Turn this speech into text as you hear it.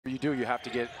You do, you have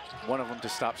to get one of them to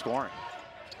stop scoring.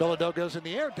 Bilodeau goes in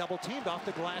the air, double teamed off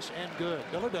the glass and good.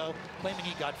 Bilodeau claiming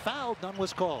he got fouled, none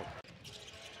was called.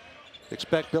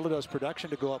 Expect Bilodeau's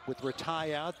production to go up with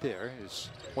Rataj out there.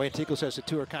 As Wayne Tinkle says, the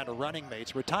two are kind of running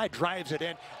mates. Rataj drives it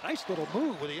in. Nice little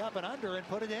move with the up and under and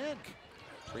put it in.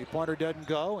 Three-pointer doesn't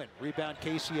go, and rebound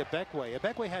Casey Ebekwe.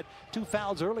 Ebekwe had 2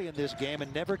 fouls early in this game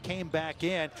and never came back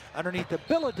in. Underneath the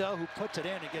Bilodeau, who puts it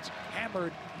in and gets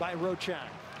hammered by Rataj.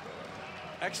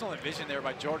 Excellent vision there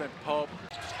by Jordan Pope.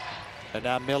 And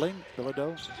now Milling.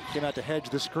 Bilodeau came out to hedge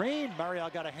the screen.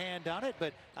 Marial got a hand on it,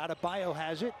 but Adebayo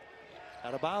has it.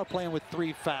 Adebayo playing with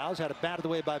 3 fouls, had it batted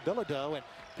away by Bilodeau and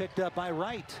picked up by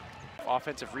Wright.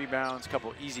 Offensive rebounds,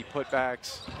 couple easy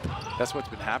putbacks. That's what's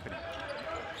been happening.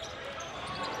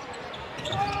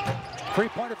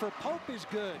 Three-pointer for Pope is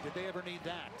good. Did they ever need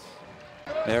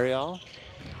that? Marial,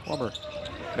 former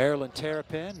Maryland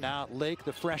Terrapin, now Lake,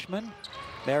 the freshman.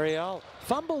 Marial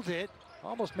fumbled it,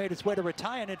 almost made its way to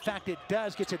Rataj, and in fact it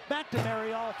does. Gets it back to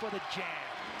Marial for the jam.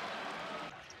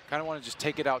 Kind of want to just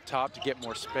take it out top to get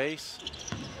more space.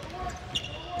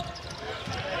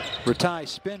 Rataj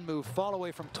spin move, fall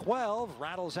away from 12,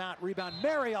 rattles out, rebound.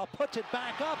 Marial puts it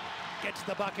back up, gets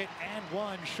the bucket and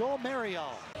one. Chol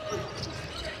Marial.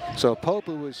 So Pope,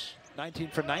 who was 19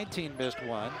 for 19, missed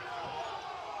one.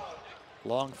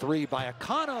 Long three by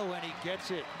Akanno, and he gets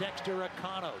it. Dexter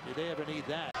Akanno. Did they ever need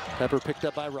that? Pepper picked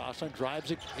up by Roslin, drives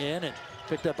it in and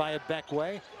picked up by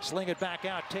Ebekwe. Sling it back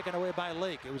out, taken away by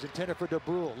Lake. It was intended for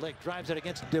DeBrule. Lake drives it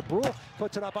against DeBrule,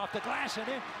 puts it up off the glass and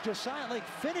in. Josiah Lake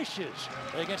finishes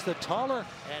against the taller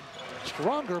and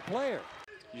stronger player.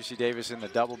 UC Davis in the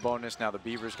double bonus. Now the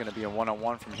Beavers going to be a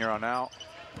one-on-one from here on out.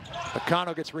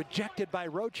 Akanno gets rejected by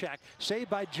Rataj, saved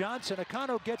by Johnson.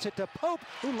 Akanno gets it to Pope,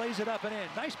 who lays it up and in.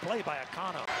 Nice play by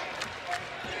Akanno.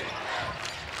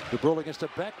 DeBrule against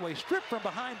Ebekwe, stripped from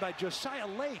behind by Josiah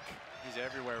Lake. He's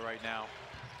everywhere right now.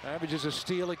 Averages a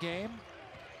steal a game.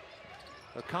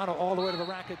 Akanno all the way to the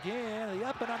rack again. The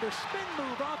up and under spin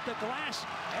move off the glass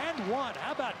and one.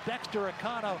 How about Dexter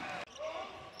Akanno?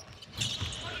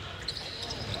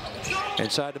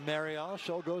 Inside to Marial.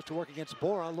 Chol goes to work against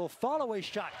Bora. A little fall-away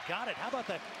shot. Got it. How about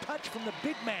the touch from the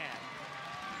big man?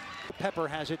 Pepper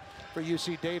has it for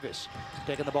UC Davis.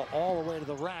 Taking the ball all the way to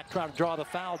the rack. Trying to draw the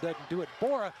foul. Doesn't do it.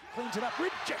 Bora cleans it up.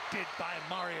 Rejected by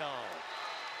Marial.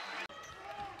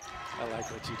 I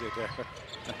like what you did there.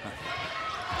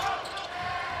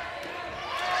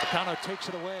 Akanno takes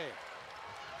it away.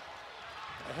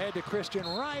 Ahead to Christian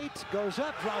Wright. Goes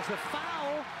up. Draws the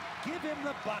foul. Give him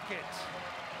the bucket.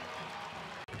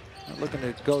 Looking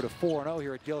to go to 4-0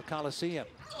 here at Gill Coliseum.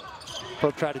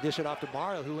 Pope tried to dish it off to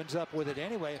Marial, who ends up with it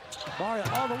anyway. Marial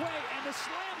all the way, and the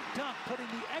slam dunk, putting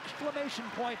the exclamation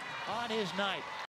point on his night.